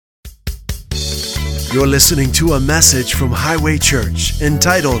You're listening to a message from Highway Church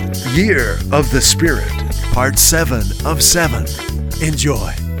entitled Year of the Spirit, Part 7 of 7.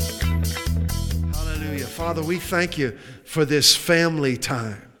 Enjoy. Hallelujah. Father, we thank you for this family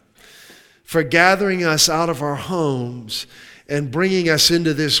time, for gathering us out of our homes and bringing us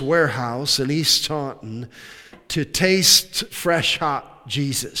into this warehouse in East Taunton to taste fresh, hot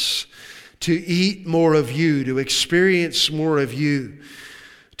Jesus, to eat more of you, to experience more of you,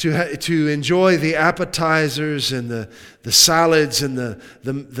 to enjoy the appetizers and the salads and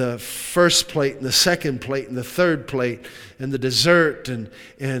the first plate and the second plate and the third plate and the dessert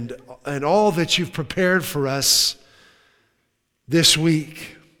and all that you've prepared for us this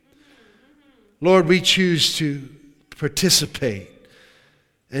week. Lord, we choose to participate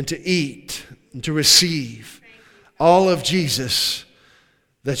and to eat and to receive all of Jesus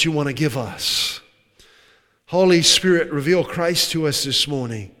that you want to give us. Holy Spirit, reveal Christ to us this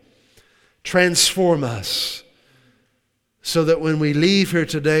morning. Transform us so that when we leave here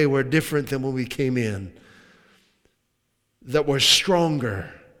today, we're different than when we came in. That we're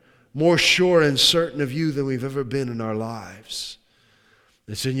stronger, more sure and certain of you than we've ever been in our lives.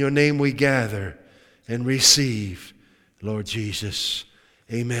 It's in your name we gather and receive, Lord Jesus.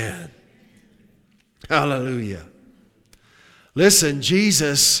 Amen. Hallelujah. Listen,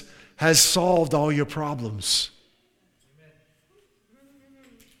 Jesus has solved all your problems.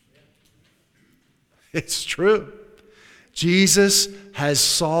 It's true. Jesus has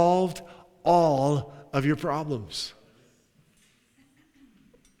solved all of your problems.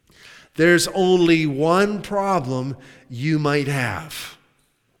 There's only one problem you might have.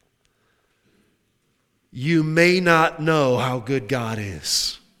 You may not know how good God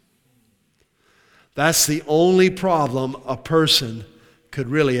is. That's the only problem a person could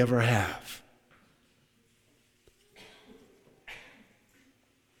really ever have.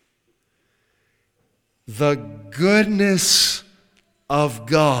 The goodness of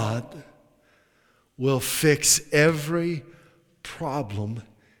God will fix every problem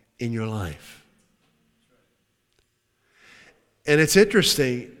in your life. And it's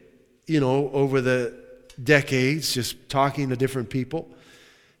interesting, over the decades, just talking to different people,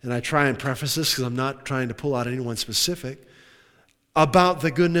 and I try and preface this because I'm not trying to pull out anyone specific, about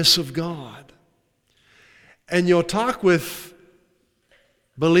the goodness of God. And you'll talk with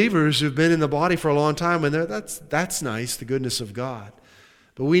believers who've been in the body for a long time, and that's nice, the goodness of God.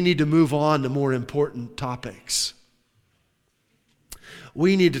 But we need to move on to more important topics.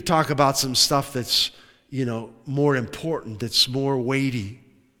 We need to talk about some stuff that's, more important, that's more weighty.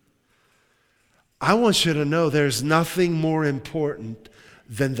 I want you to know there's nothing more important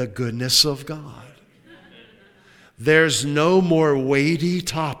than the goodness of God. There's no more weighty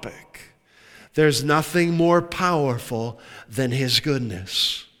topic. There's nothing more powerful than His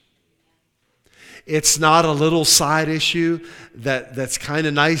goodness. It's not a little side issue that's kind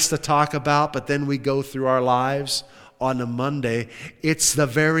of nice to talk about, but then we go through our lives on a Monday. It's the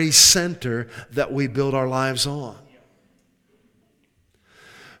very center that we build our lives on.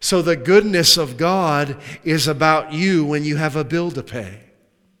 So the goodness of God is about you when you have a bill to pay.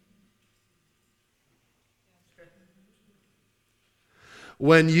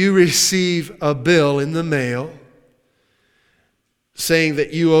 When you receive a bill in the mail saying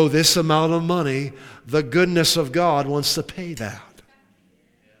that you owe this amount of money, the goodness of God wants to pay that.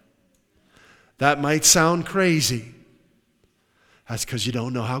 That might sound crazy. That's because you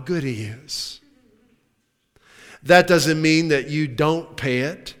don't know how good He is. That doesn't mean that you don't pay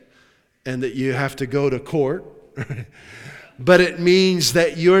it and that you have to go to court. But it means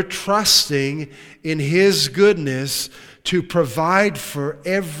that you're trusting in His goodness to provide for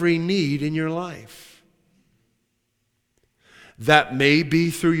every need in your life. That may be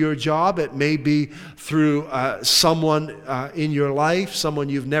through your job. It may be through someone in your life, someone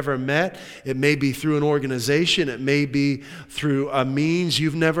you've never met. It may be through an organization. It may be through a means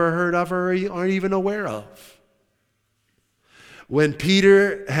you've never heard of or aren't even aware of. When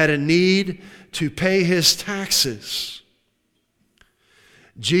Peter had a need to pay his taxes,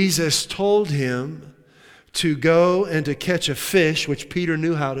 Jesus told him to go and to catch a fish, which Peter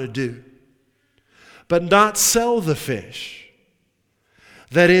knew how to do, but not sell the fish.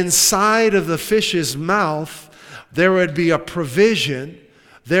 That inside of the fish's mouth, there would be a provision,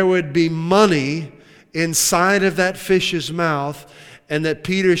 there would be money inside of that fish's mouth, and that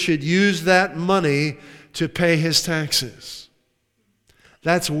Peter should use that money to pay his taxes.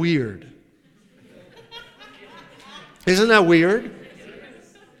 That's weird. Isn't that weird?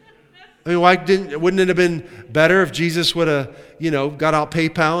 I mean, wouldn't it have been better if Jesus would have, got out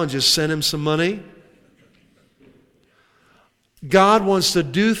PayPal and just sent him some money? God wants to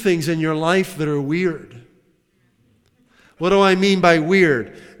do things in your life that are weird. What do I mean by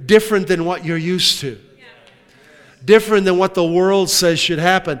weird? Different than what you're used to. Different than what the world says should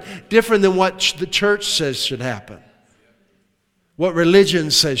happen. Different than what the church says should happen. What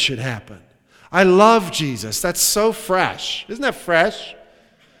religion says should happen. I love Jesus. That's so fresh. Isn't that fresh?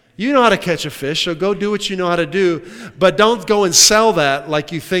 You know how to catch a fish, so go do what you know how to do. But don't go and sell that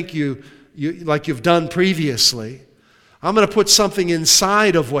like you think like you've done previously. I'm going to put something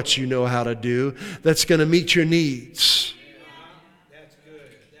inside of what you know how to do that's going to meet your needs. That's good.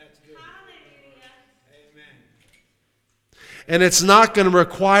 That's good. Amen. And it's not going to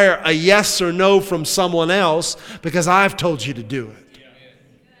require a yes or no from someone else because I've told you to do it.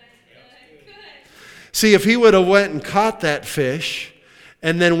 See, if he would have went and caught that fish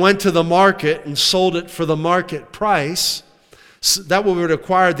and then went to the market and sold it for the market price, that would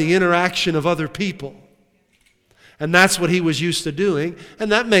require the interaction of other people. And that's what he was used to doing.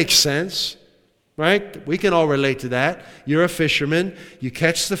 And that makes sense, right? We can all relate to that. You're a fisherman. You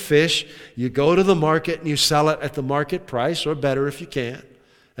catch the fish. You go to the market and you sell it at the market price, or better if you can.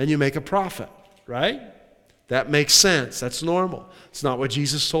 And you make a profit, right? That makes sense. That's normal. It's not what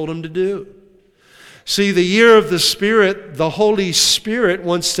Jesus told him to do. See, the year of the Spirit, the Holy Spirit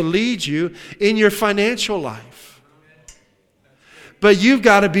wants to lead you in your financial life. But you've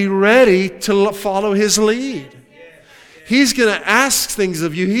got to be ready to follow His lead. He's going to ask things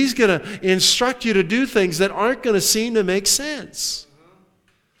of you. He's going to instruct you to do things that aren't going to seem to make sense.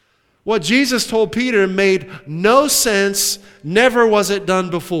 What Jesus told Peter made no sense. Never was it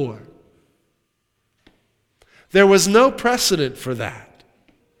done before. There was no precedent for that.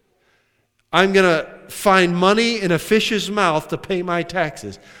 I'm going to find money in a fish's mouth to pay my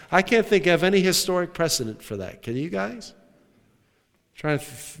taxes. I can't think of any historic precedent for that. Can you guys?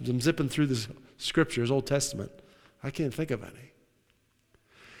 I'm zipping through the scriptures, Old Testament. I can't think of any.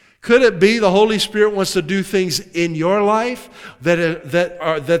 Could it be the Holy Spirit wants to do things in your life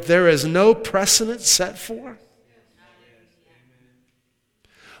that there is no precedent set for?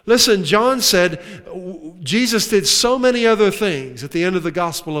 Listen, John said Jesus did so many other things at the end of the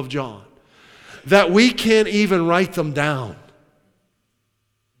Gospel of John that we can't even write them down.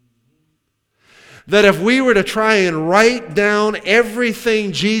 That if we were to try and write down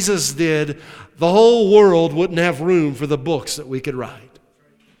everything Jesus did, the whole world wouldn't have room for the books that we could write.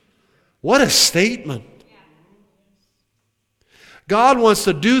 What a statement. God wants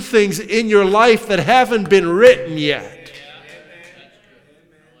to do things in your life that haven't been written yet.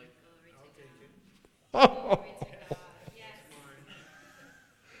 Oh.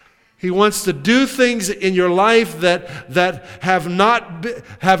 He wants to do things in your life that have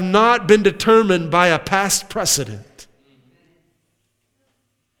not been determined by a past precedent.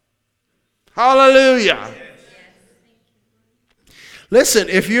 Hallelujah. Listen,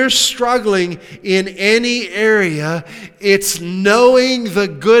 if you're struggling in any area, it's knowing the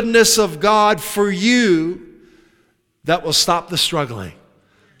goodness of God for you that will stop the struggling,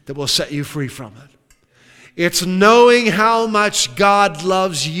 that will set you free from it. It's knowing how much God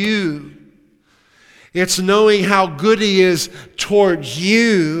loves you. It's knowing how good He is towards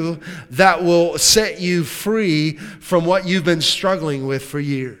you that will set you free from what you've been struggling with for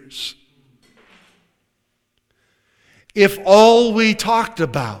years. If all we talked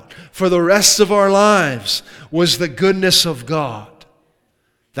about for the rest of our lives was the goodness of God,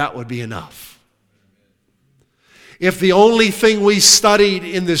 that would be enough. If the only thing we studied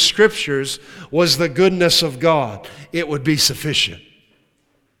in the Scriptures was the goodness of God, it would be sufficient.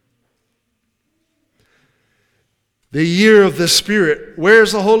 The year of the Spirit.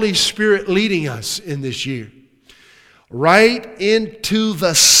 Where's the Holy Spirit leading us in this year? Right into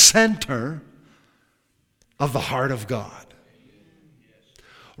the center of the heart of God.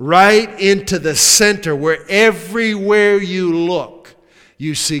 Right into the center where everywhere you look,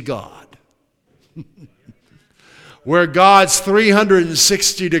 you see God. Where God's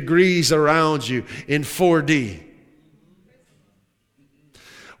 360 degrees around you in 4D.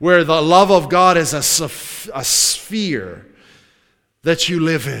 Where the love of God is a sphere that you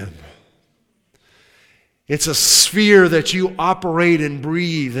live in. It's a sphere that you operate and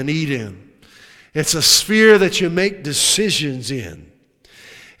breathe and eat in. It's a sphere that you make decisions in.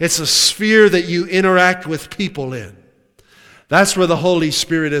 It's a sphere that you interact with people in. That's where the Holy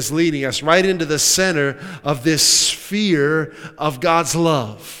Spirit is leading us, right into the center of this sphere of God's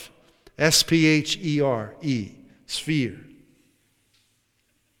love. S-P-H-E-R-E, sphere.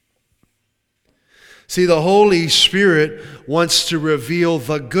 See, the Holy Spirit wants to reveal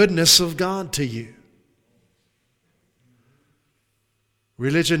the goodness of God to you.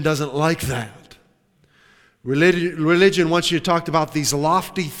 Religion doesn't like that. Religion wants you to talk about these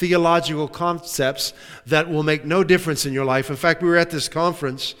lofty theological concepts that will make no difference in your life. In fact, we were at this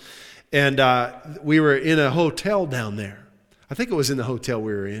conference, and we were in a hotel down there. I think it was in the hotel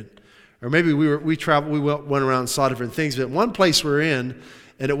we were in. Or maybe we traveled, we went around and saw different things. But one place we were in,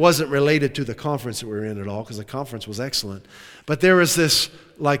 and it wasn't related to the conference that we were in at all, because the conference was excellent. But there was this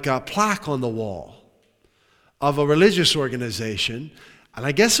like a plaque on the wall of a religious organization, and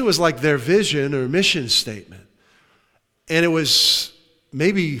I guess it was like their vision or mission statement. And it was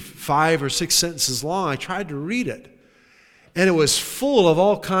maybe 5 or 6 sentences long. I tried to read it, and it was full of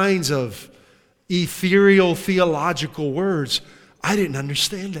all kinds of ethereal theological words. I didn't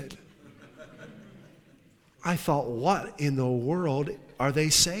understand it. I thought, what in the world are they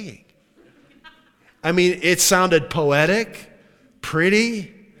saying? I mean, it sounded poetic,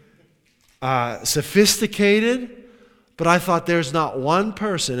 pretty, sophisticated, but I thought there's not one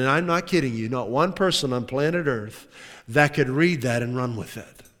person, and I'm not kidding you, not one person on planet Earth that could read that and run with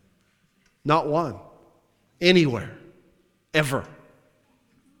it. Not one. Anywhere. Ever.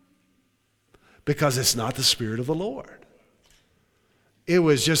 Because it's not the Spirit of the Lord. It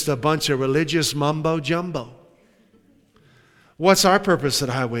was just a bunch of religious mumbo jumbo. What's our purpose at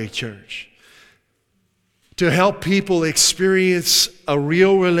Highway Church? To help people experience a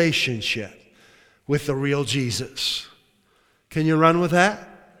real relationship with the real Jesus. Can you run with that?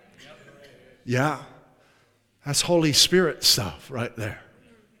 Yeah. That's Holy Spirit stuff right there.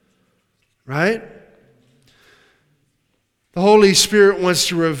 Right? The Holy Spirit wants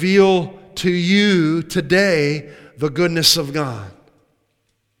to reveal to you today the goodness of God.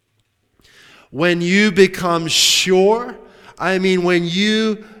 When you become sure, when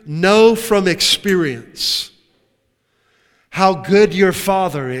you know from experience how good your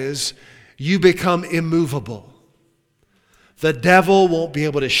Father is, you become immovable. The devil won't be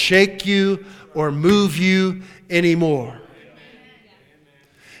able to shake you or move you anymore.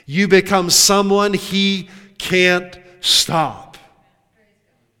 You become someone he can't stop.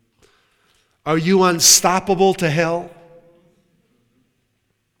 Are you unstoppable to hell?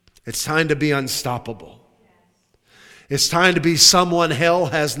 It's time to be unstoppable. It's time to be someone hell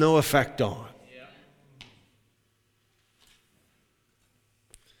has no effect on.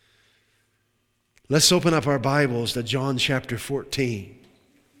 Let's open up our Bibles to John chapter 14.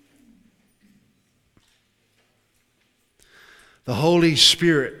 The Holy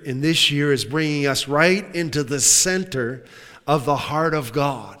Spirit in this year is bringing us right into the center of the heart of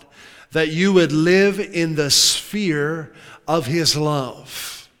God, that you would live in the sphere of His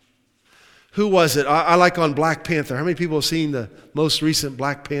love. Who was it? I like on Black Panther. How many people have seen the most recent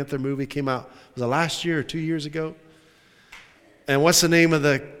Black Panther movie? Came out, was it last year or 2 years ago? And what's the name of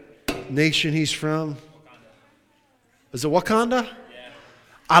the nation he's from? Wakanda. Is it Wakanda? Yeah.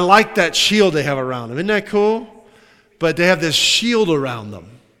 I like that shield they have around them. Isn't that cool? But they have this shield around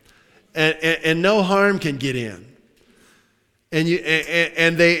them. And no harm can get in. And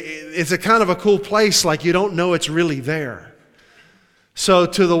it's a kind of a cool place, like you don't know it's really there. So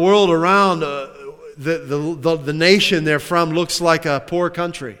to the world around, the nation they're from looks like a poor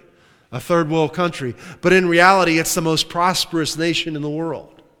country, a third world country. But in reality, it's the most prosperous nation in the world.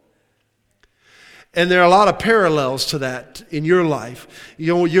 And there are a lot of parallels to that in your life.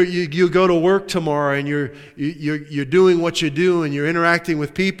 You know, you go to work tomorrow and you're doing what you do and you're interacting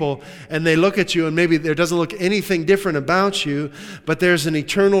with people, and they look at you and maybe there doesn't look anything different about you, but there's an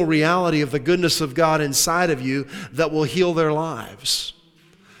eternal reality of the goodness of God inside of you that will heal their lives,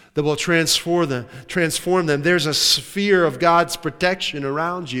 that will transform them. There's a sphere of God's protection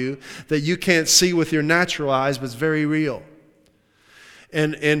around you that you can't see with your natural eyes, but it's very real.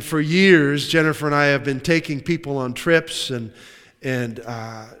 And for years, Jennifer and I have been taking people on trips, and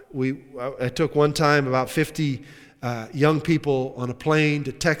I took one time about 50 young people on a plane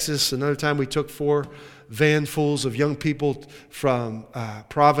to Texas. Another time we took 4 vanfuls of young people from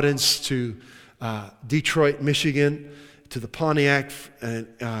Providence to Detroit, Michigan, to the Pontiac and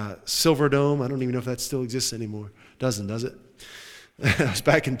Silverdome. I don't even know if that still exists anymore. Doesn't, does it? It was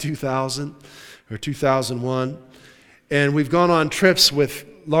back in 2000 or 2001. And we've gone on trips with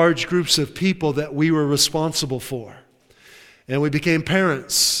large groups of people that we were responsible for. And we became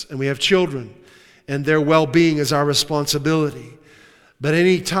parents, and we have children, and their well-being is our responsibility. But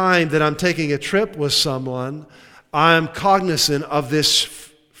any time that I'm taking a trip with someone, I'm cognizant of this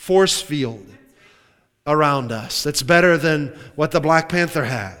force field around us that's better than what the Black Panther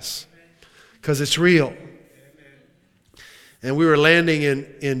has, because it's real. And we were landing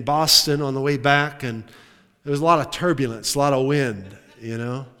in Boston on the way back, and there was a lot of turbulence, a lot of wind, you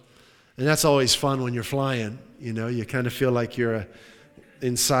know. And that's always fun when you're flying, you know. You kind of feel like you're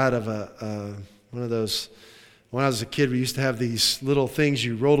inside of one of those When I was a kid, we used to have these little things.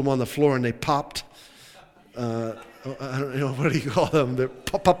 You rolled them on the floor and they popped. I don't know, what do you call them? They're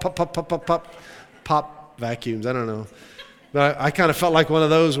pop, pop, pop, pop, pop, pop, pop. Pop vacuums, I don't know. But I kind of felt like one of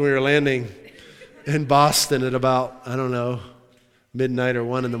those when we were landing in Boston at about, I don't know, midnight or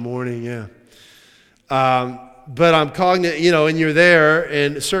 1 a.m, yeah. But I'm cognizant, and you're there,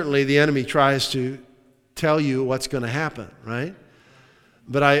 and certainly the enemy tries to tell you what's going to happen, right?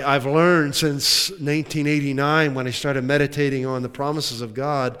 But I've learned since 1989 when I started meditating on the promises of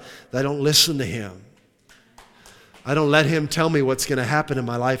God that I don't listen to him. I don't let him tell me what's going to happen in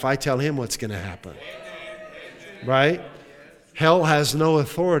my life. I tell him what's going to happen. Right? Hell has no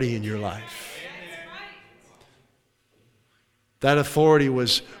authority in your life. That authority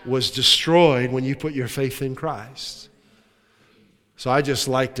was destroyed when you put your faith in Christ. So I just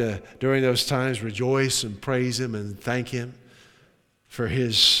like to, during those times, rejoice and praise him and thank him for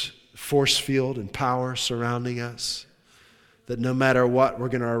his force field and power surrounding us. That no matter what, we're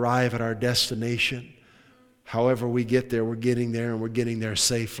going to arrive at our destination. However we get there, we're getting there, and we're getting there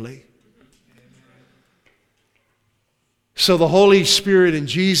safely. So the Holy Spirit and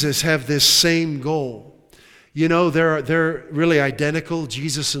Jesus have this same goal. They're really identical,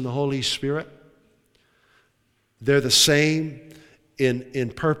 Jesus and the Holy Spirit. They're the same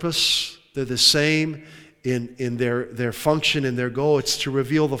in purpose. They're the same in their function and their goal. It's to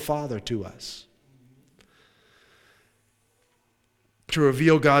reveal the Father to us. To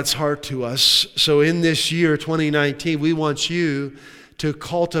reveal God's heart to us. So in this year, 2019, we want you to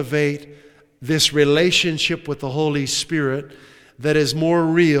cultivate this relationship with the Holy Spirit that is more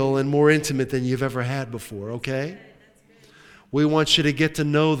real and more intimate than you've ever had before, okay? We want you to get to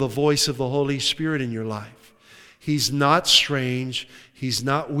know the voice of the Holy Spirit in your life. He's not strange, he's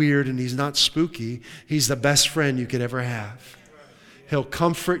not weird, and he's not spooky. He's the best friend you could ever have. He'll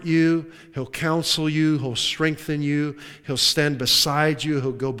comfort you, he'll counsel you, he'll strengthen you, he'll stand beside you,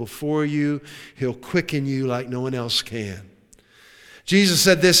 he'll go before you, he'll quicken you like no one else can. Jesus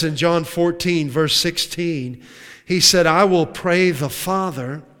said this in John 14, verse 16. He said, I will pray the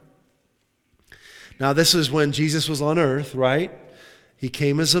Father. Now this is when Jesus was on earth, right? He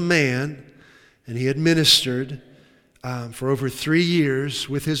came as a man, and he had ministered for over 3 years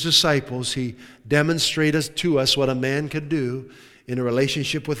with his disciples. He demonstrated to us what a man could do in a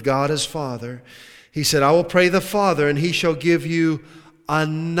relationship with God as Father. He said, I will pray the Father, and he shall give you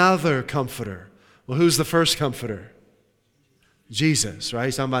another comforter. Well, who's the first comforter? Jesus, right?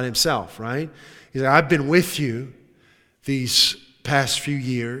 He's talking about himself, right? He's like, I've been with you these past few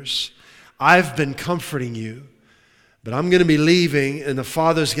years. I've been comforting you, but I'm going to be leaving, and the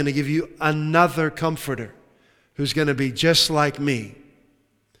Father's going to give you another comforter who's going to be just like me,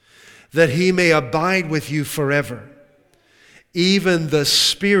 that he may abide with you forever. Even the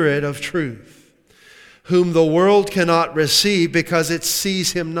Spirit of truth, whom the world cannot receive because it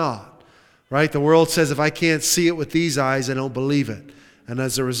sees him not. Right? The world says, if I can't see it with these eyes, I don't believe it. And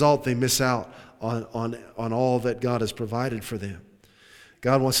as a result, they miss out on all that God has provided for them.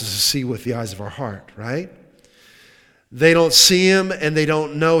 God wants us to see with the eyes of our heart, right? They don't see him and they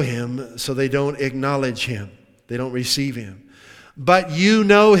don't know him, so they don't acknowledge him. They don't receive him. But you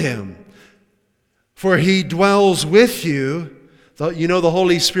know him, for he dwells with you. You know the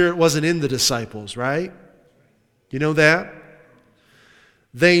Holy Spirit wasn't in the disciples, right? You know that?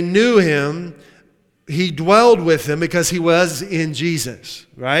 They knew him. He dwelled with them because he was in Jesus,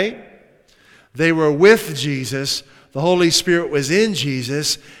 right? They were with Jesus. The Holy Spirit was in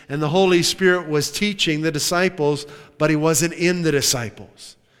Jesus, and the Holy Spirit was teaching the disciples, but he wasn't in the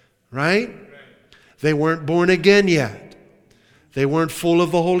disciples, right? They weren't born again yet. They weren't full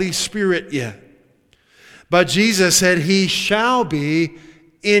of the Holy Spirit yet. But Jesus said, he shall be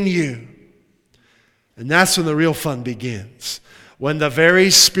in you. And that's when the real fun begins. When the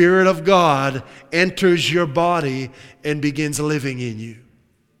very Spirit of God enters your body and begins living in you.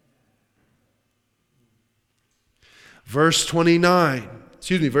 Verse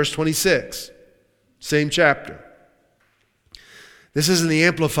 26, same chapter. This is in the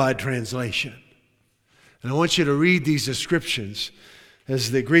Amplified Translation. And I want you to read these descriptions,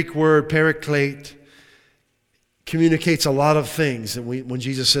 as the Greek word paraklete communicates a lot of things. And when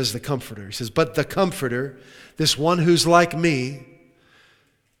Jesus says the Comforter, he says, but the Comforter, this one who's like me,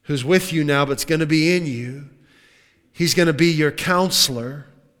 who's with you now, but's going to be in you, he's going to be your counselor,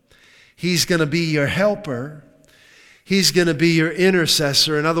 he's going to be your helper, he's going to be your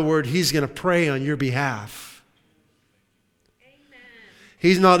intercessor. In other words, he's going to pray on your behalf. Amen.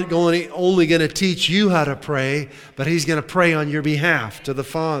 He's not only going to teach you how to pray, but he's going to pray on your behalf to the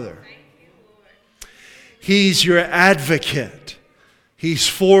Father. He's your advocate. He's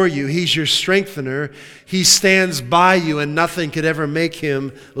for you. He's your strengthener. He stands by you, and nothing could ever make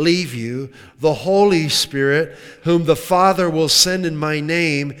him leave you. The Holy Spirit, whom the Father will send in my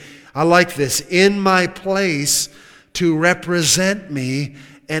name, I like this, in my place to represent me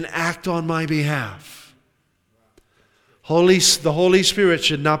and act on my behalf. The Holy Spirit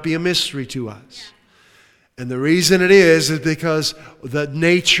should not be a mystery to us. And the reason it is because the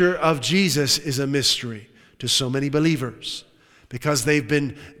nature of Jesus is a mystery to so many believers. Because they've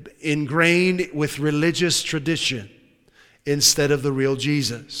been ingrained with religious tradition instead of the real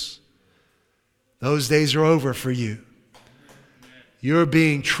Jesus. Those days are over for you. You're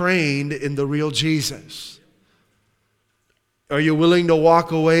being trained in the real Jesus. Are you willing to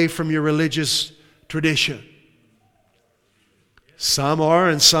walk away from your religious tradition? Some are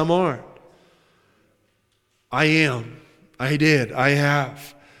and some aren't. I am. I did. I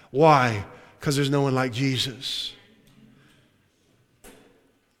have. Why? Because there's no one like Jesus.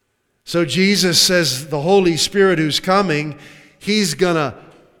 So Jesus says the Holy Spirit who's coming, He's going to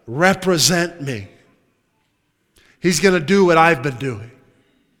represent me. He's going to do what I've been doing.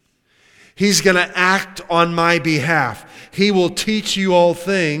 He's going to act on my behalf. He will teach you all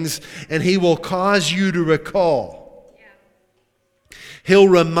things, and He will cause you to recall. He'll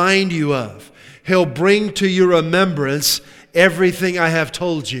remind you of. He'll bring to your remembrance everything I have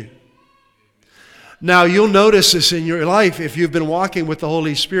told you. Now, you'll notice this in your life if you've been walking with the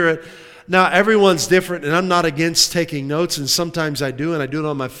Holy Spirit. Now, everyone's different, and I'm not against taking notes, and sometimes I do, and I do it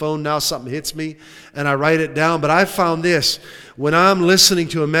on my phone now. Something hits me, and I write it down. But I've found this. When I'm listening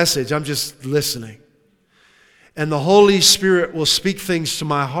to a message, I'm just listening. And the Holy Spirit will speak things to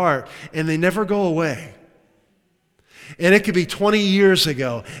my heart, and they never go away. And it could be 20 years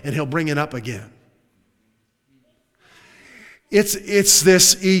ago, and He'll bring it up again. It's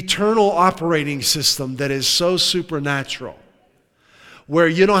this eternal operating system that is so supernatural, where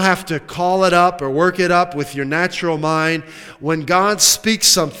you don't have to call it up or work it up with your natural mind. When God speaks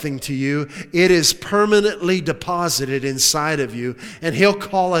something to you, it is permanently deposited inside of you, and He'll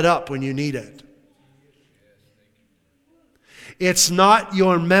call it up when you need it. It's not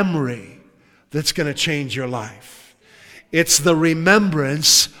your memory that's going to change your life. It's the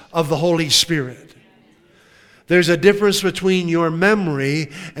remembrance of the Holy Spirit. There's a difference between your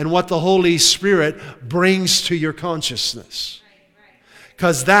memory and what the Holy Spirit brings to your consciousness.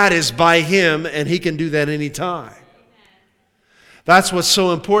 Because that is by Him, and He can do that anytime. That's what's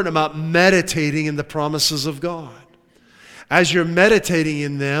so important about meditating in the promises of God. As you're meditating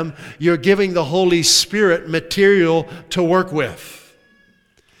in them, you're giving the Holy Spirit material to work with.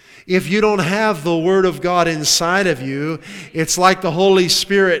 If you don't have the Word of God inside of you, it's like the Holy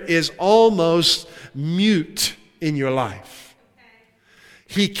Spirit is almost mute in your life.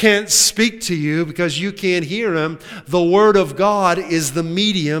 He can't speak to you because you can't hear Him. The Word of God is the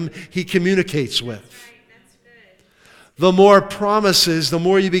medium He communicates with. The more promises, the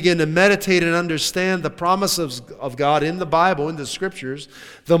more you begin to meditate and understand the promises of God in the Bible, in the Scriptures,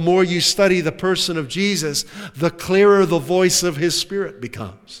 the more you study the person of Jesus, the clearer the voice of His Spirit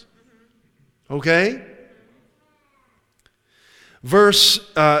becomes. Okay?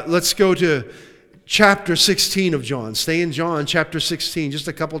 Let's go to chapter 16 of John. Stay in John chapter 16, just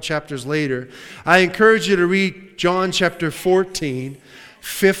a couple chapters later. I encourage you to read John chapter 14,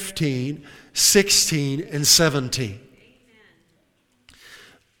 15, 16, and 17.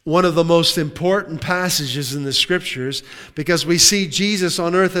 One of the most important passages in the Scriptures, because we see Jesus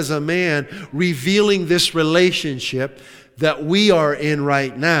on earth as a man revealing this relationship that we are in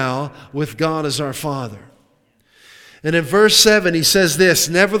right now with God as our Father. And in verse 7 he says this,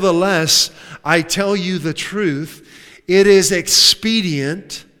 "Nevertheless, I tell you the truth, it is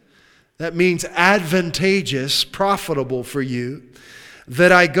expedient," that means advantageous, profitable for you,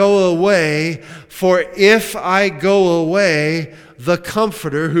 "that I go away, for if I go away, the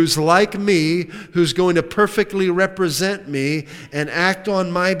Comforter, who's like me, who's going to perfectly represent me and act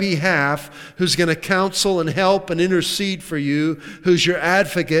on my behalf, who's going to counsel and help and intercede for you, who's your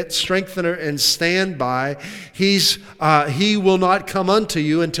advocate, strengthener, and standby, he will not come unto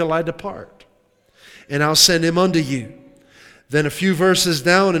you until I depart. And I'll send him unto you." Then a few verses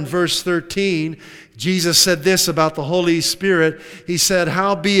down in verse 13, Jesus said this about the Holy Spirit. He said,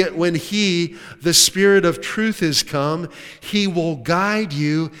 "Howbeit when He, the Spirit of truth, is come, He will guide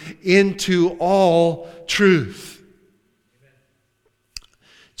you into all truth."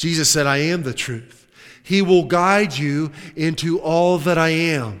 Jesus said, "I am the truth." He will guide you into all that I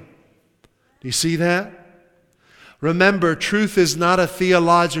am. Do you see that? Remember, truth is not a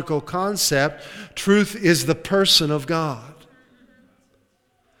theological concept. Truth is the person of God.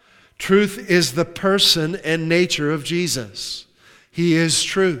 Truth is the person and nature of Jesus. He is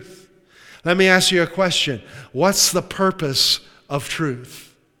truth. Let me ask you a question. What's the purpose of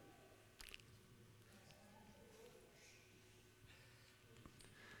truth?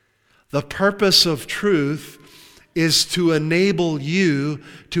 The purpose of truth is to enable you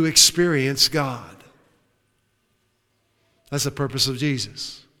to experience God. That's the purpose of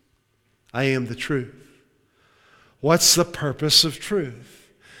Jesus. I am the truth. What's the purpose of truth?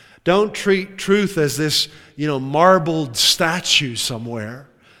 Don't treat truth as this, marbled statue somewhere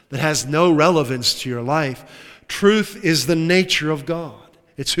that has no relevance to your life. Truth is the nature of God.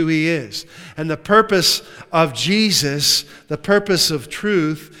 It's who He is. And the purpose of Jesus, the purpose of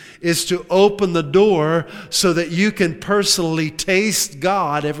truth, is to open the door so that you can personally taste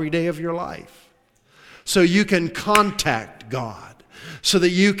God every day of your life. So you can contact God. So that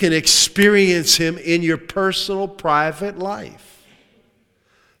you can experience Him in your personal, private life.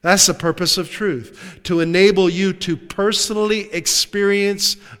 That's the purpose of truth. To enable you to personally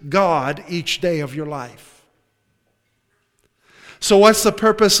experience God each day of your life. So what's the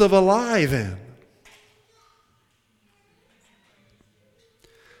purpose of a lie then?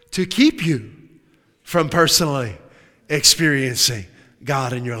 To keep you from personally experiencing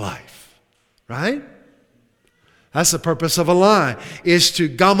God in your life. Right? That's the purpose of a lie, is to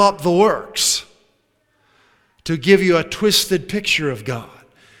gum up the works. To give you a twisted picture of God.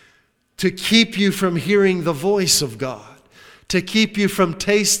 To keep you from hearing the voice of God. To keep you from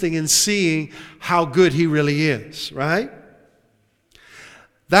tasting and seeing how good He really is. Right?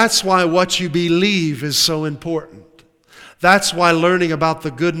 That's why what you believe is so important. That's why learning about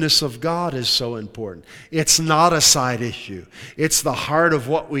the goodness of God is so important. It's not a side issue. It's the heart of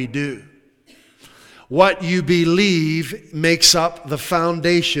what we do. What you believe makes up the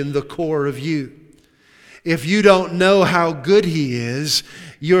foundation, the core of you. If you don't know how good He is,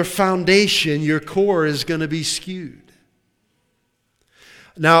 your foundation, your core is going to be skewed.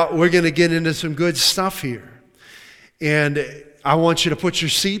 Now, we're going to get into some good stuff here. And I want you to put your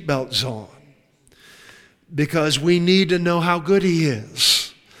seatbelts on. Because we need to know how good He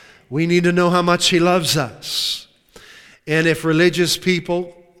is. We need to know how much He loves us. And if religious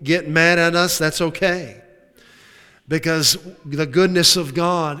people get mad at us, that's okay. Because the goodness of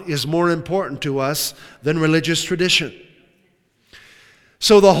God is more important to us than religious tradition.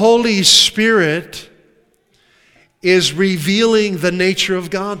 So the Holy Spirit is revealing the nature of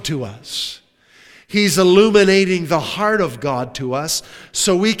God to us. He's illuminating the heart of God to us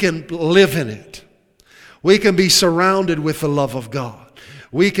so we can live in it. We can be surrounded with the love of God.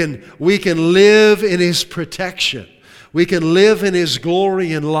 We can live in His protection. We can live in His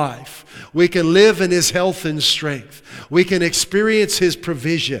glory and life. We can live in His health and strength. We can experience His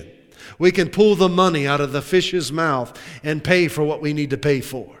provision. We can pull the money out of the fish's mouth and pay for what we need to pay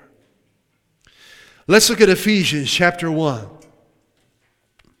for. Let's look at Ephesians chapter 1.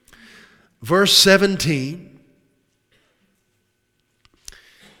 Verse 17.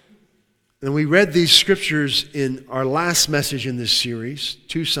 And we read these scriptures in our last message in this series,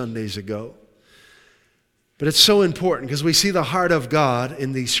 2 Sundays ago. But it's so important because we see the heart of God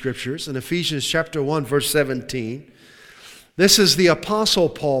in these scriptures. In Ephesians chapter 1, verse 17. This is the Apostle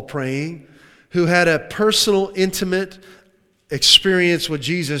Paul praying, who had a personal, intimate experience with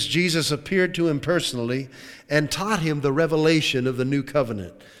Jesus. Jesus appeared to him personally and taught him the revelation of the new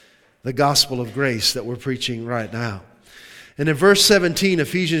covenant, the gospel of grace that we're preaching right now. And in verse 17,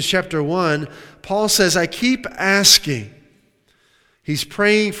 Ephesians chapter 1, Paul says, I keep asking. He's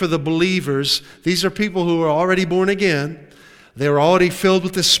praying for the believers. These are people who are already born again. They were already filled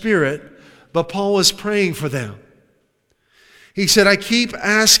with the Spirit, but Paul was praying for them. He said, I keep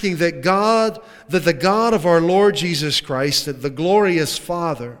asking that the God of our Lord Jesus Christ, that the glorious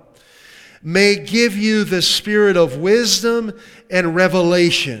Father, may give you the spirit of wisdom and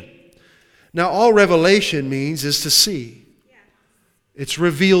revelation. Now, all revelation means is to see. It's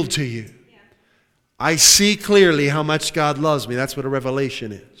revealed to you. I see clearly how much God loves me. That's what a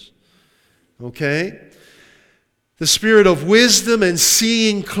revelation is. Okay? The spirit of wisdom and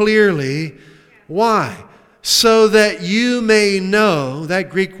seeing clearly. Why? So that you may know, that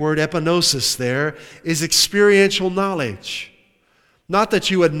Greek word epignosis there is experiential knowledge. Not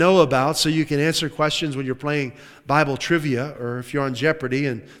that you would know about so you can answer questions when you're playing Bible trivia or if you're on Jeopardy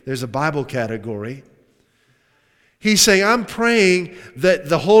and there's a Bible category. He's saying, I'm praying that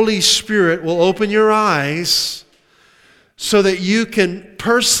the Holy Spirit will open your eyes so that you can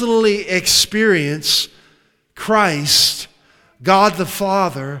personally experience Christ, God the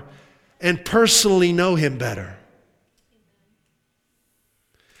Father, and personally know Him better.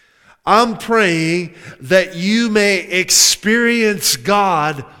 I'm praying that you may experience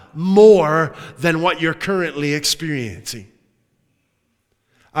God more than what you're currently experiencing.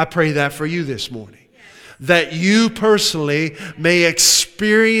 I pray that for you this morning. That you personally may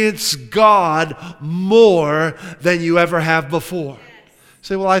experience God more than you ever have before.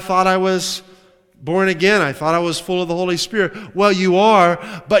 Say, well, I thought I was born again. I thought I was full of the Holy Spirit. Well, you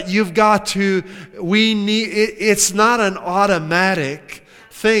are, but you've got to, it's not an automatic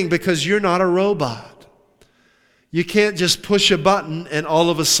thing because you're not a robot. You can't just push a button and all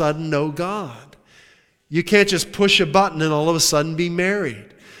of a sudden know God. You can't just push a button and all of a sudden be married.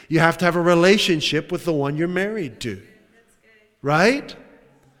 You have to have a relationship with the one you're married to. Right?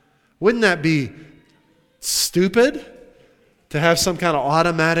 Wouldn't that be stupid to have some kind of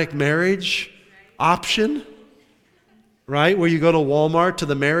automatic marriage option? Right? Where you go to Walmart to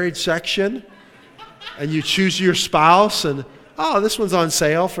the marriage section and you choose your spouse and, oh, this one's on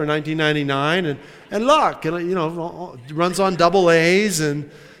sale for $19.99 and look, you know, it runs on double A's and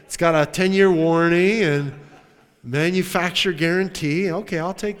it's got a 10-year warranty and manufacturer guarantee. Okay,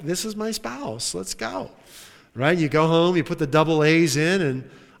 I'll take, this is my spouse. Let's go. Right? You go home, you put the double A's in, and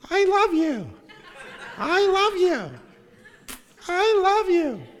I love you. I love you. I love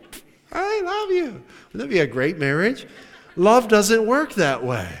you. I love you. Wouldn't that be a great marriage? Love doesn't work that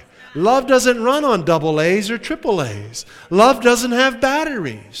way. Love doesn't run on double A's or triple A's. Love doesn't have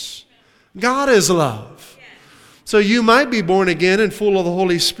batteries. God is love. So you might be born again and full of the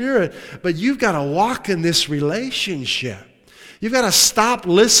Holy Spirit, but you've got to walk in this relationship. You've got to stop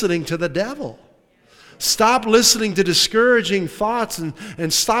listening to the devil. Stop listening to discouraging thoughts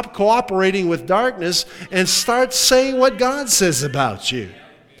and stop cooperating with darkness and start saying what God says about you.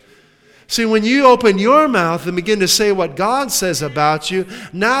 See, when you open your mouth and begin to say what God says about you,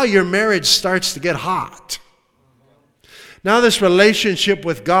 now your marriage starts to get hot. Now this relationship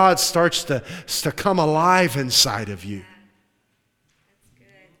with God starts to come alive inside of you.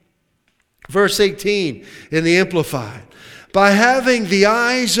 Verse 18 in the Amplified. By having the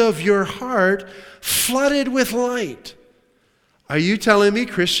eyes of your heart flooded with light. Are you telling me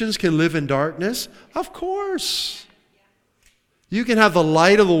Christians can live in darkness? Of course. You can have the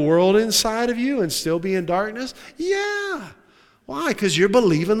light of the world inside of you and still be in darkness? Yeah. Why? Because you're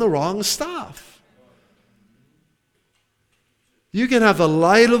believing the wrong stuff. You can have the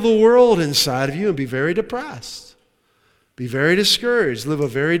light of the world inside of you and be very depressed, be very discouraged, live a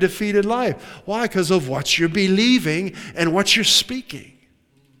very defeated life. Why? Because of what you're believing and what you're speaking.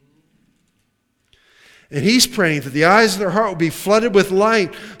 And he's praying that the eyes of their heart will be flooded with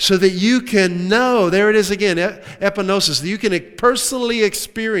light so that you can know, there it is again, epignosis, that you can personally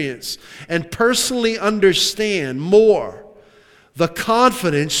experience and personally understand more the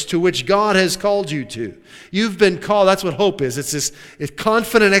confidence to which God has called you to. You've been called, that's what hope is. It's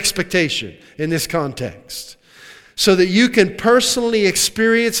confident expectation in this context. So that you can personally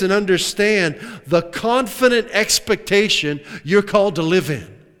experience and understand the confident expectation you're called to live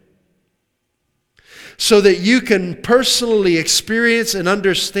in. So that you can personally experience and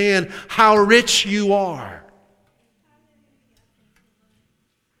understand how rich you are.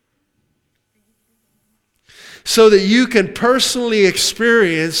 So that you can personally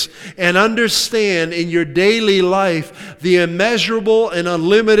experience and understand in your daily life the immeasurable and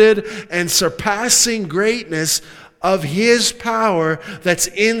unlimited and surpassing greatness of His power that's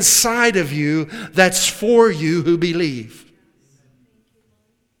inside of you, that's for you who believe.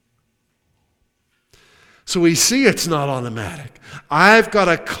 So we see it's not automatic. I've got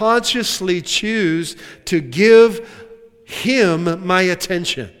to consciously choose to give Him my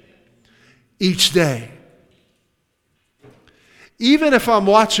attention each day. Even if I'm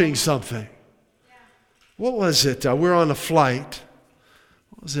watching something. What was it? We're on a flight.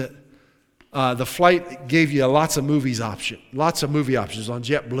 What was it? The flight gave you lots of movie options on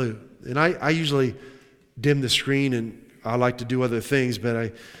JetBlue. And I usually dim the screen and I like to do other things, but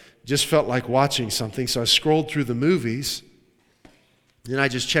I just felt like watching something. So I scrolled through the movies. Then I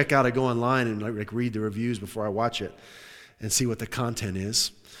just check out, I go online and like read the reviews before I watch it and see what the content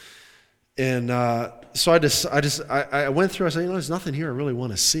is. And so I went through, I said, there's nothing here I really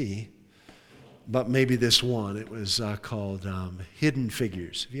want to see, but maybe this one. It was called Hidden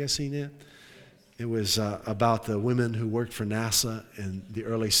Figures. Have you guys seen it? It was about the women who worked for NASA in the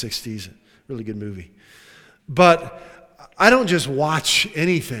early 60s. Really good movie. But I don't just watch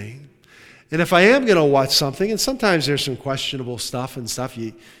anything. And if I am going to watch something, and sometimes there's some questionable stuff and stuff,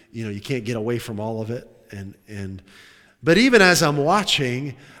 you can't get away from all of it. But even as I'm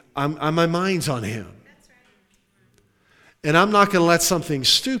watching, my mind's on Him. And I'm not going to let something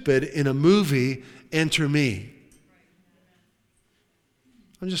stupid in a movie enter me.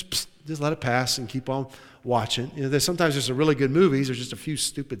 I'm just let it pass and keep on watching. Sometimes there's some really good movies. There's just a few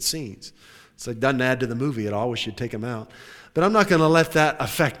stupid scenes. So it doesn't add to the movie at all. We should take them out. But I'm not going to let that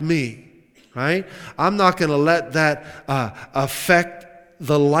affect me, right? I'm not going to let that affect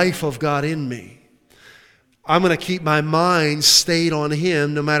the life of God in me. I'm going to keep my mind stayed on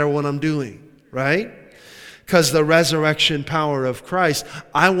Him no matter what I'm doing, right? Because the resurrection power of Christ,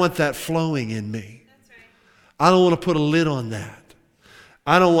 I want that flowing in me. That's right. I don't want to put a lid on that.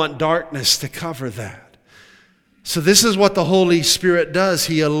 I don't want darkness to cover that. So this is what the Holy Spirit does.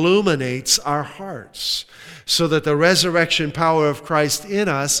 He illuminates our hearts so that the resurrection power of Christ in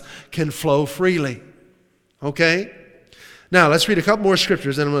us can flow freely. Okay? Now, let's read a couple more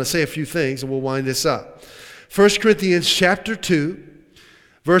scriptures, and I'm going to say a few things, and we'll wind this up. 1 Corinthians chapter 2,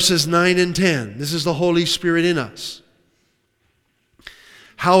 verses 9 and 10. This is the Holy Spirit in us.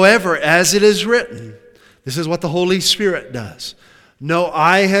 However, as it is written, this is what the Holy Spirit does. No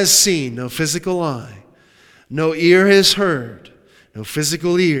eye has seen, no physical eye. No ear has heard, no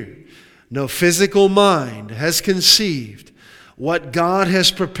physical ear. No physical mind has conceived what God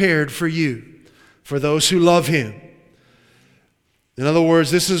has prepared for you, for those who love Him. In other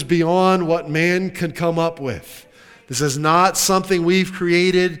words, this is beyond what man can come up with. This is not something we've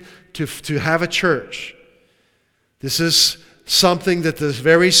created to have a church. This is something that the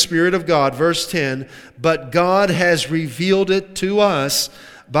very Spirit of God, verse 10, but God has revealed it to us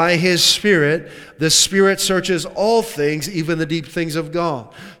by His Spirit. The Spirit searches all things, even the deep things of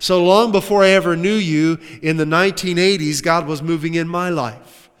God. So long before I ever knew you, in the 1980s, God was moving in my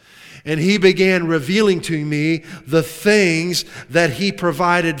life. And He began revealing to me the things that He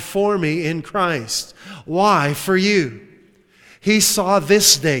provided for me in Christ. Why? For you. He saw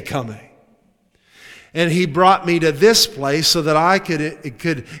this day coming. And He brought me to this place so that I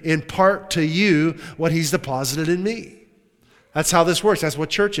could impart to you what He's deposited in me. That's how this works. That's what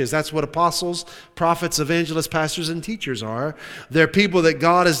church is. That's what apostles, prophets, evangelists, pastors, and teachers are. They're people that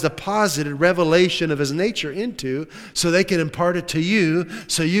God has deposited revelation of His nature into so they can impart it to you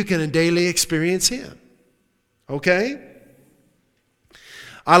so you can daily experience Him. Okay?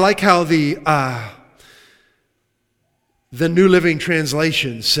 I like how the New Living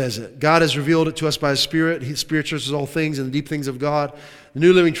Translation says it. God has revealed it to us by His Spirit. His Spirit searches all things and the deep things of God. The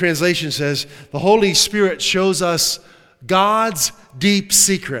New Living Translation says, the Holy Spirit shows us God's deep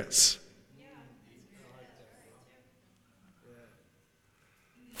secrets.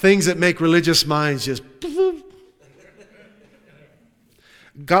 Things that make religious minds just...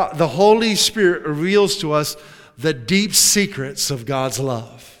 God, the Holy Spirit reveals to us the deep secrets of God's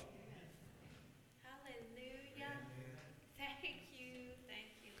love. Hallelujah. Thank you. Thank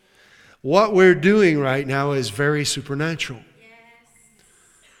you. What we're doing right now is very supernatural.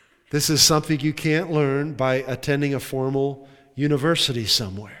 This is something you can't learn by attending a formal university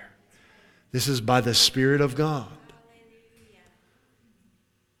somewhere. This is by the Spirit of God.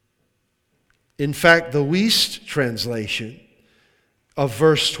 In fact, the Wuest translation of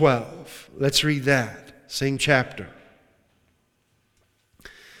verse 12, let's read that, same chapter.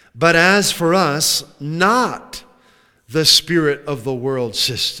 But as for us, not the spirit of the world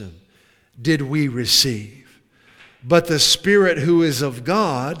system did we receive, but the Spirit who is of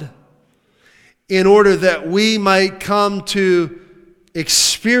God, in order that we might come to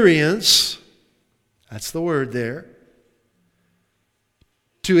experience, that's the word there,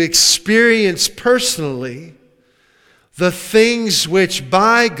 to experience personally the things which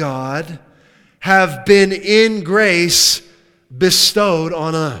by God have been in grace bestowed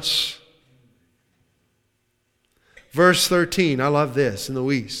on us. Verse 13, I love this in the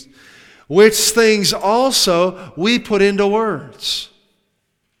Wuest. Which things also we put into words.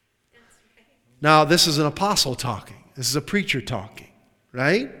 Now, this is an apostle talking. This is a preacher talking,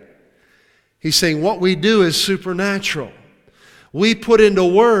 right? He's saying what we do is supernatural. We put into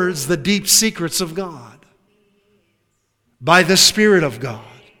words the deep secrets of God by the Spirit of God.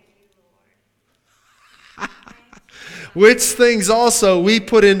 Which things also we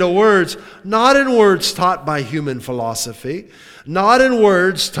put into words, not in words taught by human philosophy, not in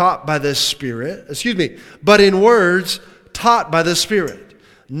words taught by the Spirit, but in words taught by the Spirit.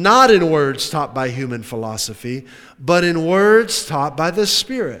 Not in words taught by human philosophy, but in words taught by the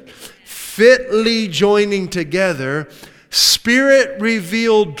Spirit. Fitly joining together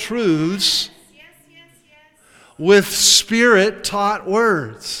Spirit-revealed truths with Spirit-taught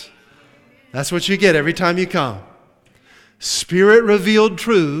words. That's what you get every time you come. Spirit-revealed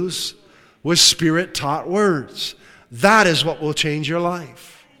truths with Spirit-taught words. That is what will change your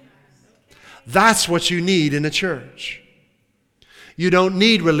life. That's what you need in a church. You don't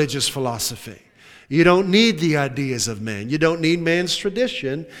need religious philosophy. You don't need the ideas of man. You don't need man's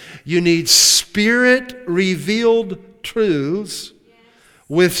tradition. You need Spirit-revealed truths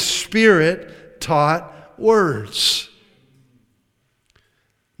with Spirit-taught words.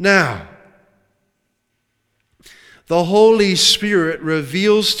 Now, the Holy Spirit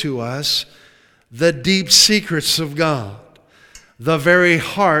reveals to us the deep secrets of God, the very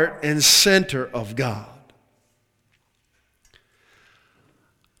heart and center of God.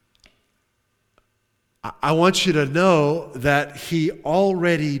 I want you to know that He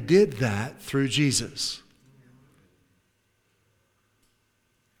already did that through Jesus.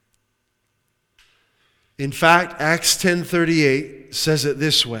 In fact, Acts 10:38 says it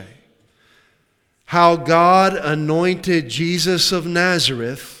this way: how God anointed Jesus of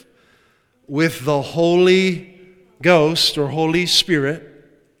Nazareth with the Holy Ghost or Holy Spirit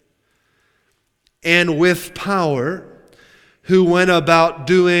and with power, who went about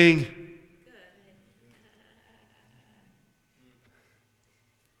doing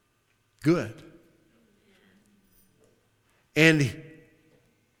good and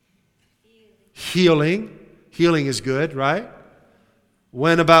healing. Healing is good, right?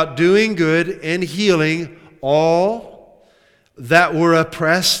 Went about doing good and healing all that were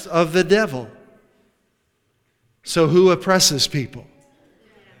oppressed of the devil. So who oppresses people?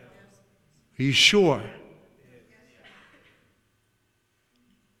 Are you sure?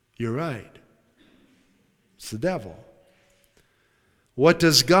 You're right. It's the devil. What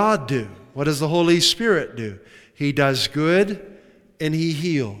does God do? What does the Holy Spirit do? He does good and He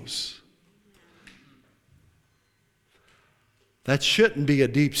heals. That shouldn't be a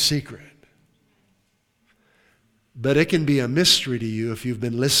deep secret. But it can be a mystery to you if you've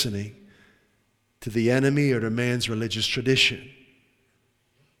been listening to the enemy or to man's religious tradition.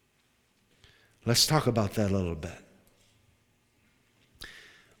 Let's talk about that a little bit.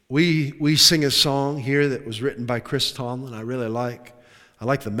 We sing a song here that was written by Chris Tomlin. I really like. I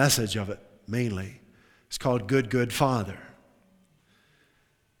like the message of it mainly. It's called Good, Good Father.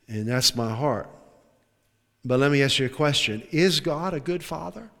 And that's my heart. But let me ask you a question. Is God a good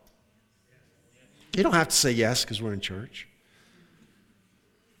father? You don't have to say yes because we're in church.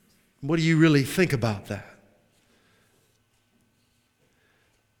 What do you really think about that?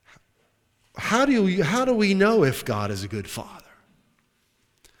 How do we know if God is a good father?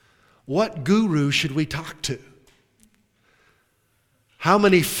 What guru should we talk to? How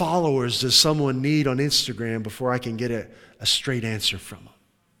many followers does someone need on Instagram before I can get a straight answer from them?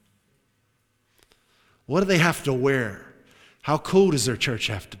 What do they have to wear? How cool does their church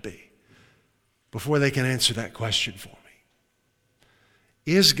have to be before they can answer that question for me?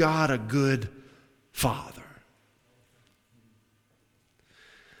 Is God a good father?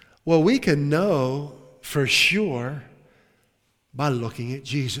 Well, we can know for sure by looking at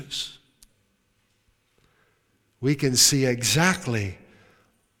Jesus. We can see exactly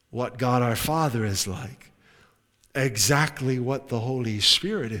what God our Father is like, exactly what the Holy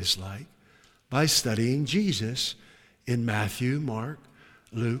Spirit is like, by studying Jesus in Matthew, Mark,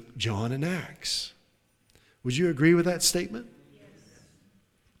 Luke, John, and Acts. Would you agree with that statement?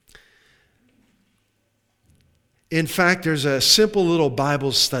 Yes. In fact, there's a simple little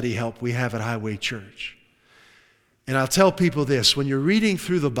Bible study help we have at Highway Church. And I'll tell people this: when you're reading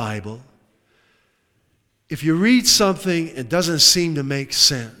through the Bible, if you read something and it doesn't seem to make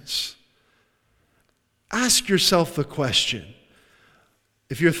sense, ask yourself the question.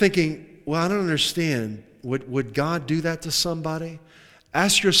 If you're thinking, well, I don't understand, would God do that to somebody?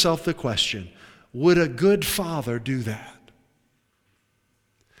 Ask yourself the question, would a good father do that?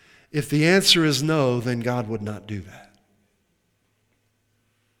 If the answer is no, then God would not do that.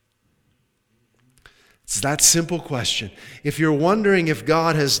 It's that simple question. If you're wondering if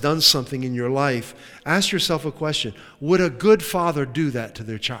God has done something in your life, ask yourself a question. Would a good father do that to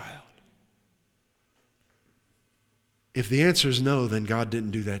their child? If the answer is no, then God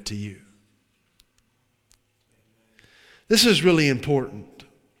didn't do that to you. This is really important.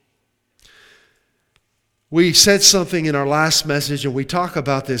 We said something in our last message, and we talk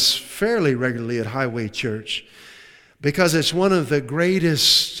about this fairly regularly at Highway Church, because it's one of the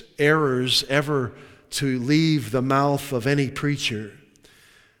greatest errors ever to leave the mouth of any preacher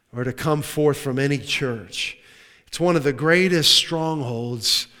or to come forth from any church. It's one of the greatest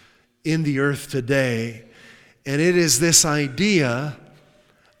strongholds in the earth today, and it is this idea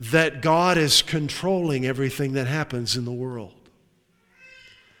that God is controlling everything that happens in the world.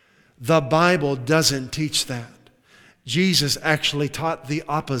 The Bible doesn't teach that. Jesus actually taught the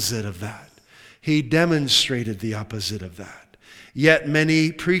opposite of that. He demonstrated the opposite of that. Yet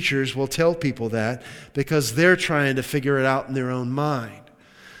many preachers will tell people that because they're trying to figure it out in their own mind.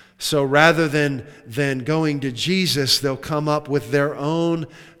 So rather than going to Jesus, they'll come up with their own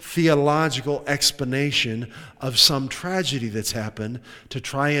theological explanation of some tragedy that's happened to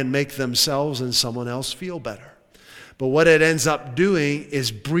try and make themselves and someone else feel better. But what it ends up doing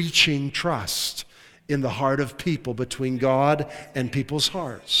is breaching trust in the heart of people, between God and people's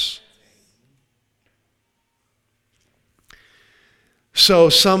hearts. So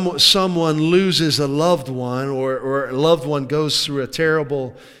someone loses a loved one, or a loved one goes through a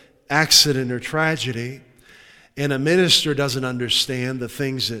terrible accident or tragedy, and a minister doesn't understand the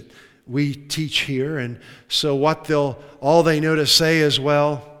things that we teach here, and so all they know to say is,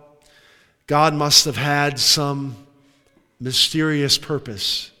 well, God must have had some mysterious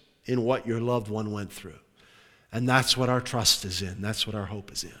purpose in what your loved one went through. And that's what our trust is in. That's what our hope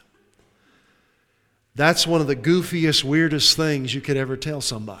is in. That's one of the goofiest, weirdest things you could ever tell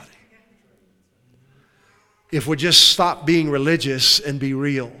somebody. If we just stop being religious and be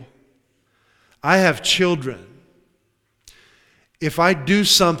real. I have children. If I do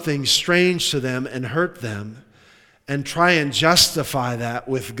something strange to them and hurt them and try and justify that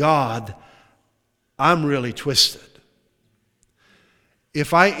with God, I'm really twisted.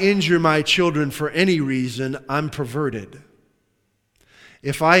 If I injure my children for any reason, I'm perverted.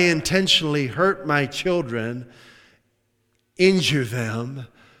 If I intentionally hurt my children, injure them,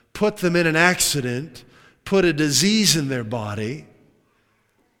 put them in an accident, put a disease in their body,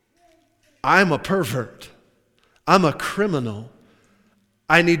 I'm a pervert. I'm a criminal.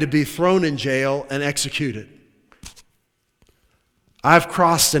 I need to be thrown in jail and executed. I've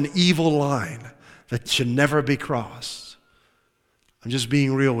crossed an evil line that should never be crossed. I'm just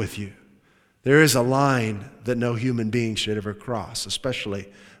being real with you. There is a line that no human being should ever cross,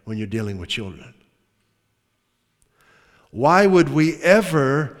 especially when you're dealing with children. Why would we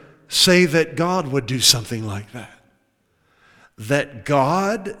ever say that God would do something like that? That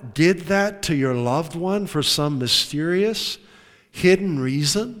God did that to your loved one for some mysterious, hidden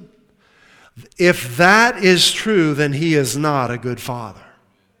reason? If that is true, then He is not a good father.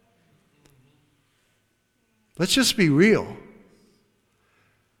 Let's just be real.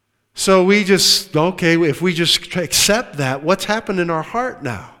 So if we just accept that, what's happened in our heart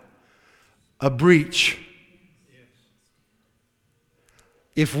now? A breach.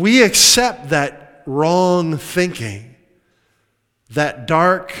 If we accept that wrong thinking, that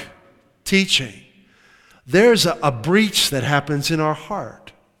dark teaching, there's a breach that happens in our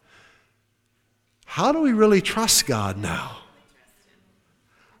heart. How do we really trust God now?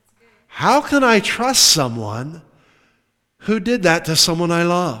 How can I trust someone who did that to someone I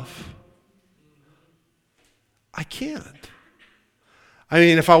love? I can't. I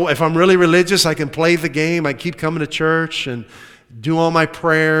mean, if I'm really religious, I can play the game. I keep coming to church and do all my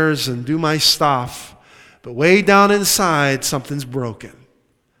prayers and do my stuff. But way down inside, something's broken.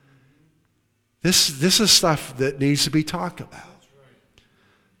 This is stuff that needs to be talked about.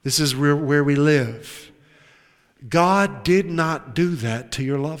 This is where we live. God did not do that to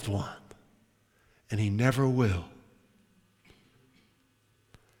your loved one, and He never will.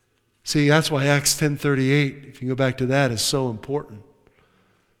 See, that's why Acts 10:38, if you go back to that, is so important.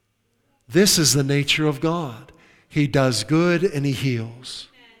 This is the nature of God. He does good and He heals.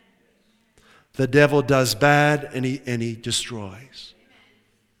 The devil does bad and he destroys.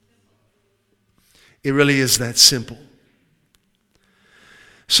 It really is that simple.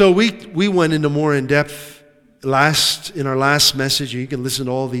 So we went into more in depth in our last message. You can listen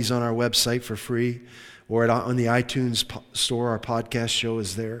to all these on our website for free, or on the iTunes store. Our podcast show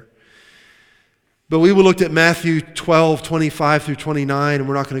is there. But we looked at Matthew 12:25 through 29, and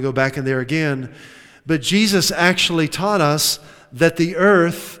we're not going to go back in there again. But Jesus actually taught us that the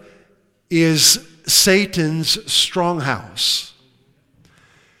earth is Satan's stronghouse.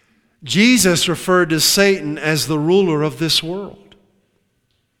 Jesus referred to Satan as the ruler of this world.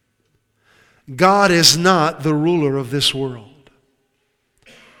 God is not the ruler of this world.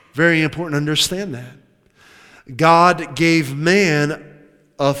 Very important to understand that. God gave man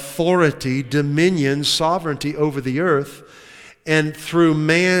authority, dominion, sovereignty over the earth, and through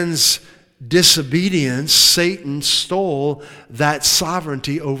man's disobedience, Satan stole that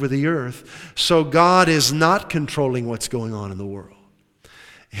sovereignty over the earth. So God is not controlling what's going on in the world.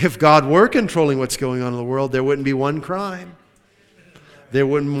 If God were controlling what's going on in the world, there wouldn't be one crime. There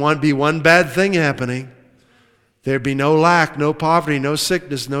wouldn't be one bad thing happening. There'd be no lack, no poverty, no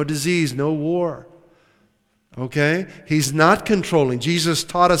sickness, no disease, no war. Okay? He's not controlling. Jesus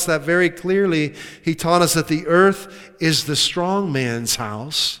taught us that very clearly. He taught us that the earth is the strong man's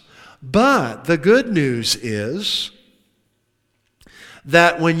house. But the good news is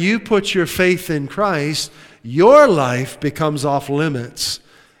that when you put your faith in Christ, your life becomes off limits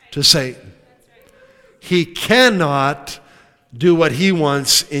to Satan. He cannot do what he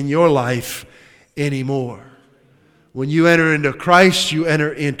wants in your life anymore. When you enter into Christ, you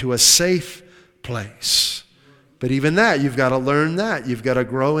enter into a safe place. But even that, you've got to learn that. You've got to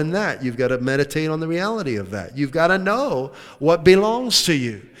grow in that. You've got to meditate on the reality of that. You've got to know what belongs to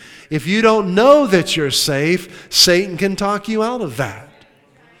you. If you don't know that you're safe, Satan can talk you out of that.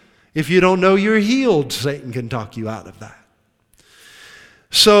 If you don't know you're healed, Satan can talk you out of that.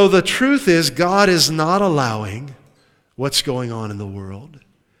 So the truth is, God is not allowing what's going on in the world.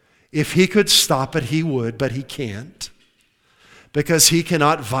 If he could stop it, he would, but he can't, because he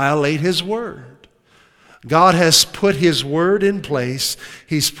cannot violate his word. God has put his word in place.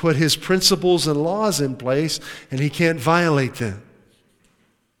 He's put his principles and laws in place, and he can't violate them.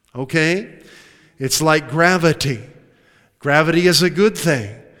 Okay? It's like gravity. Gravity is a good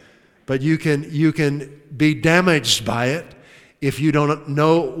thing, but you can be damaged by it if you don't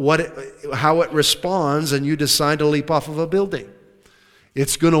know how it responds and you decide to leap off of a building.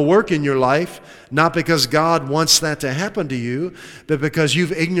 It's going to work in your life, not because God wants that to happen to you, but because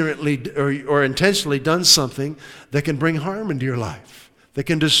you've ignorantly or intentionally done something that can bring harm into your life, that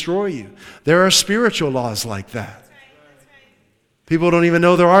can destroy you. There are spiritual laws like that. People don't even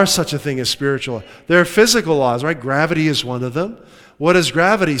know there are such a thing as spiritual. There are physical laws, right? Gravity is one of them. What does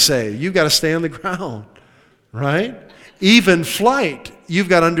gravity say? You've got to stay on the ground, right? Even flight, you've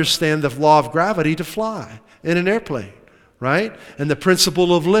got to understand the law of gravity to fly in an airplane. Right? And the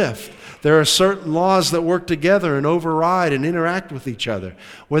principle of lift. There are certain laws that work together and override and interact with each other.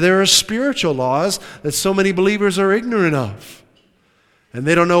 Where there are spiritual laws that so many believers are ignorant of. And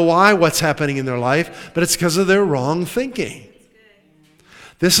they don't know what's happening in their life, but it's because of their wrong thinking.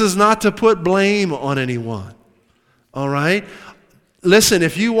 This is not to put blame on anyone. All right? Listen,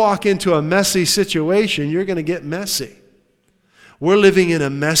 if you walk into a messy situation, you're going to get messy. We're living in a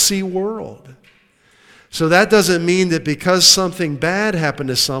messy world. So that doesn't mean that because something bad happened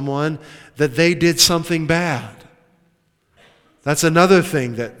to someone, that they did something bad. That's another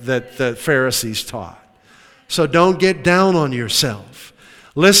thing that the Pharisees taught. So don't get down on yourself.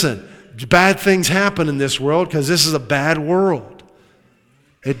 Listen, bad things happen in this world because this is a bad world.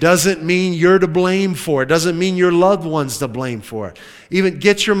 It doesn't mean you're to blame for it. It doesn't mean your loved one's to blame for it. Even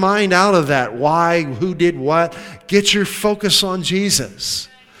get your mind out of that. Why, who did what. Get your focus on Jesus.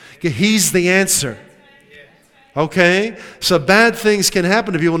 He's the answer. Okay? So bad things can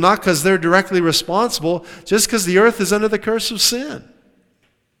happen to people, not because they're directly responsible, just because the earth is under the curse of sin.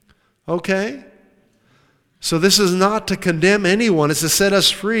 Okay? So this is not to condemn anyone. It's to set us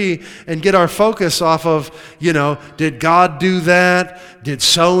free and get our focus off of, did God do that? Did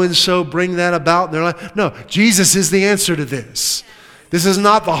so-and-so bring that about in their life? No, Jesus is the answer to this. This is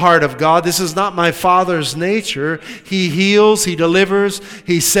not the heart of God. This is not my Father's nature. He heals, He delivers,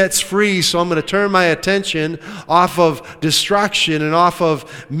 He sets free. So I'm going to turn my attention off of distraction and off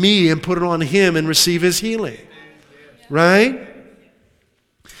of me and put it on Him and receive His healing. Right?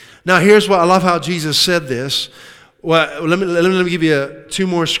 Now here's what I love how Jesus said this. Well, let me give you two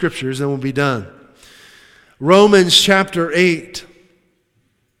more scriptures and we'll be done. Romans chapter 8.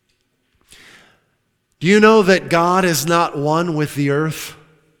 Do you know that God is not one with the earth?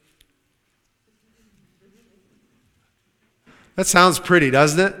 That sounds pretty,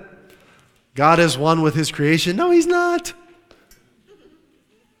 doesn't it? God is one with His creation. No, He's not.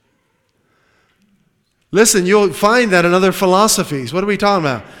 Listen, you'll find that in other philosophies. What are we talking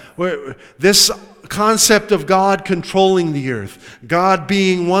about? This concept of God controlling the earth, God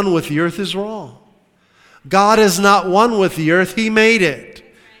being one with the earth is wrong. God is not one with the earth. He made it.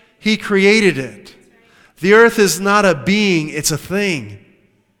 He created it. The earth is not a being, it's a thing.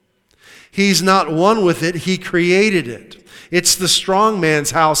 He's not one with it, He created it. It's the strong man's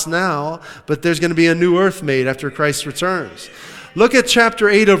house now, but there's going to be a new earth made after Christ returns. Look at chapter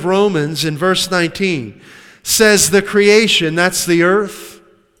 8 of Romans in verse 19. Says the creation, that's the earth,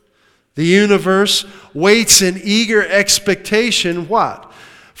 the universe, waits in eager expectation, what?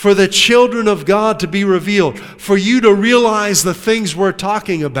 For the children of God to be revealed, for you to realize the things we're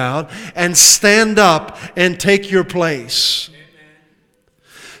talking about and stand up and take your place.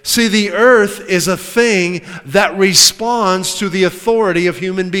 See, the earth is a thing that responds to the authority of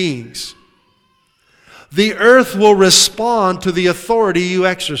human beings. The earth will respond to the authority you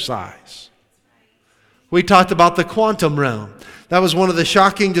exercise. We talked about the quantum realm. That was one of the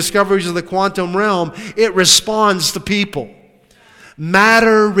shocking discoveries of the quantum realm. It responds to people.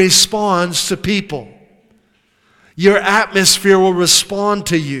 Matter responds to people. Your atmosphere will respond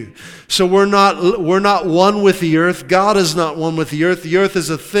to you. So we're not one with the earth. God is not one with the earth. The earth is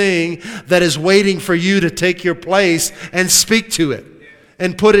a thing that is waiting for you to take your place and speak to it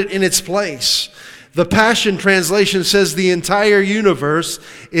and put it in its place. The Passion Translation says the entire universe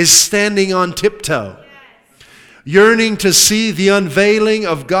is standing on tiptoe, yearning to see the unveiling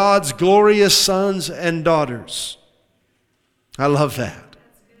of God's glorious sons and daughters. I love that.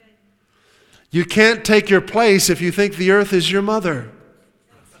 You can't take your place if you think the earth is your mother.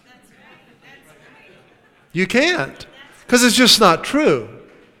 You can't, because it's just not true.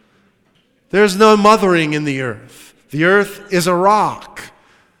 There's no mothering in the earth. The earth is a rock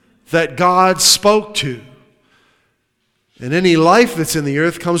that God spoke to. And any life that's in the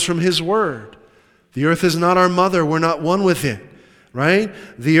earth comes from His Word. The earth is not our mother. We're not one with it, right?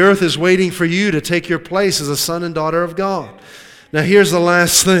 The earth is waiting for you to take your place as a son and daughter of God. Now here's the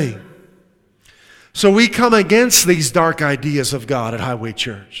last thing. So we come against these dark ideas of God at Highway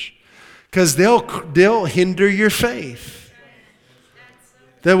Church because they'll hinder your faith.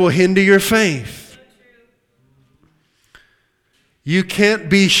 They will hinder your faith. You can't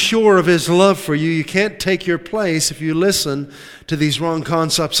be sure of His love for you. You can't take your place if you listen to these wrong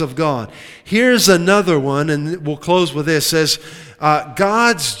concepts of God. Here's another one, and we'll close with this. It says,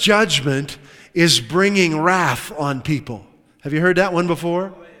 God's judgment is bringing wrath on people. Have you heard that one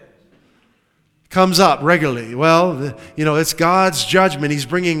before? Comes up regularly. Well, it's God's judgment. He's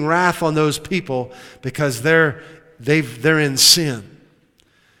bringing wrath on those people because they're in sin.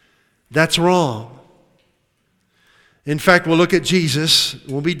 That's wrong. In fact, we'll look at Jesus.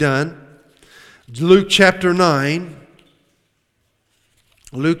 We'll be done. Luke chapter 9.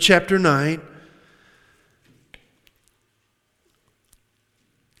 Luke chapter 9.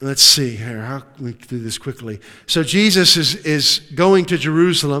 Let's see here. How can we do this quickly? So Jesus is going to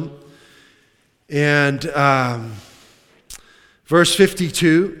Jerusalem. And verse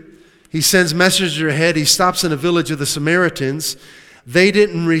 52, He sends messengers ahead. He stops in a village of the Samaritans. They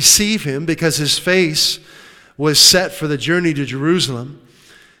didn't receive Him because His face was set for the journey to Jerusalem.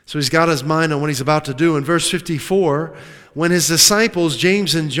 So He's got His mind on what He's about to do. In verse 54, when His disciples,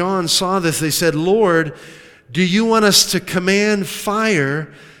 James and John, saw this, they said, Lord, do you want us to command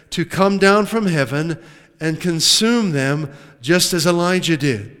fire to come down from heaven and consume them just as Elijah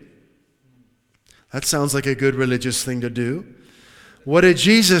did? That sounds like a good religious thing to do. What did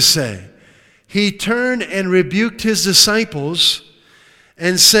Jesus say? He turned and rebuked His disciples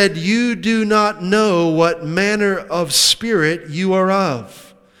and said, you do not know what manner of spirit you are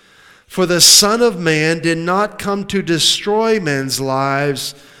of. For the Son of Man did not come to destroy men's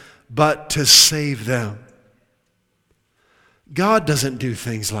lives, but to save them. God doesn't do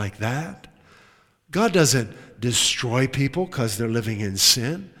things like that. God doesn't destroy people because they're living in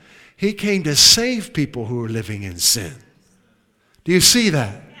sin. He came to save people who are living in sin. Do you see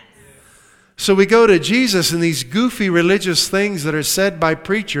that? So we go to Jesus and these goofy religious things that are said by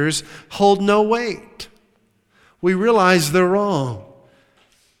preachers hold no weight. We realize they're wrong.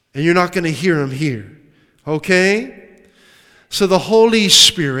 And you're not going to hear them here. Okay? So the Holy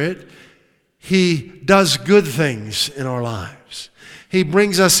Spirit, He does good things in our lives. He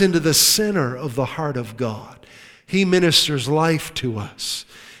brings us into the center of the heart of God. He ministers life to us.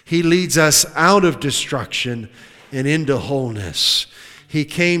 He leads us out of destruction and into wholeness. He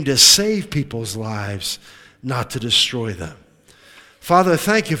came to save people's lives, not to destroy them. Father,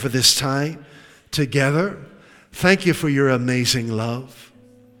 thank you for this time together. Thank you for your amazing love.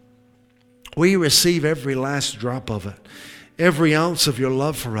 We receive every last drop of it, every ounce of your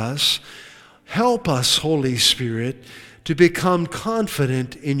love for us. Help us, Holy Spirit, to become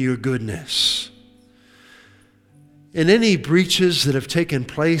confident in your goodness. In any breaches that have taken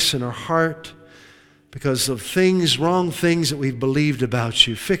place in our heart because of wrong things that we've believed about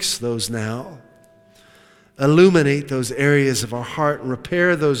you, fix those now. Illuminate those areas of our heart and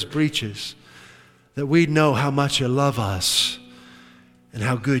repair those breaches that we know how much you love us and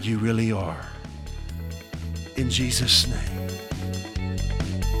how good you really are. In Jesus' name.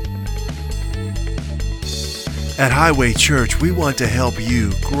 At Highway Church, we want to help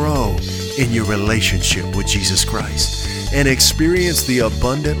you grow in your relationship with Jesus Christ and experience the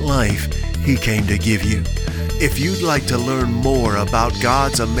abundant life He came to give you. If you'd like to learn more about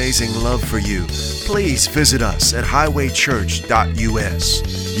God's amazing love for you, please visit us at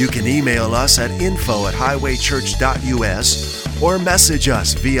highwaychurch.us. You can email us at info@highwaychurch.us or message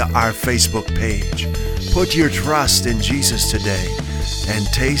us via our Facebook page. Put your trust in Jesus today and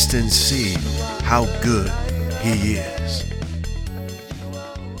taste and see how good He is.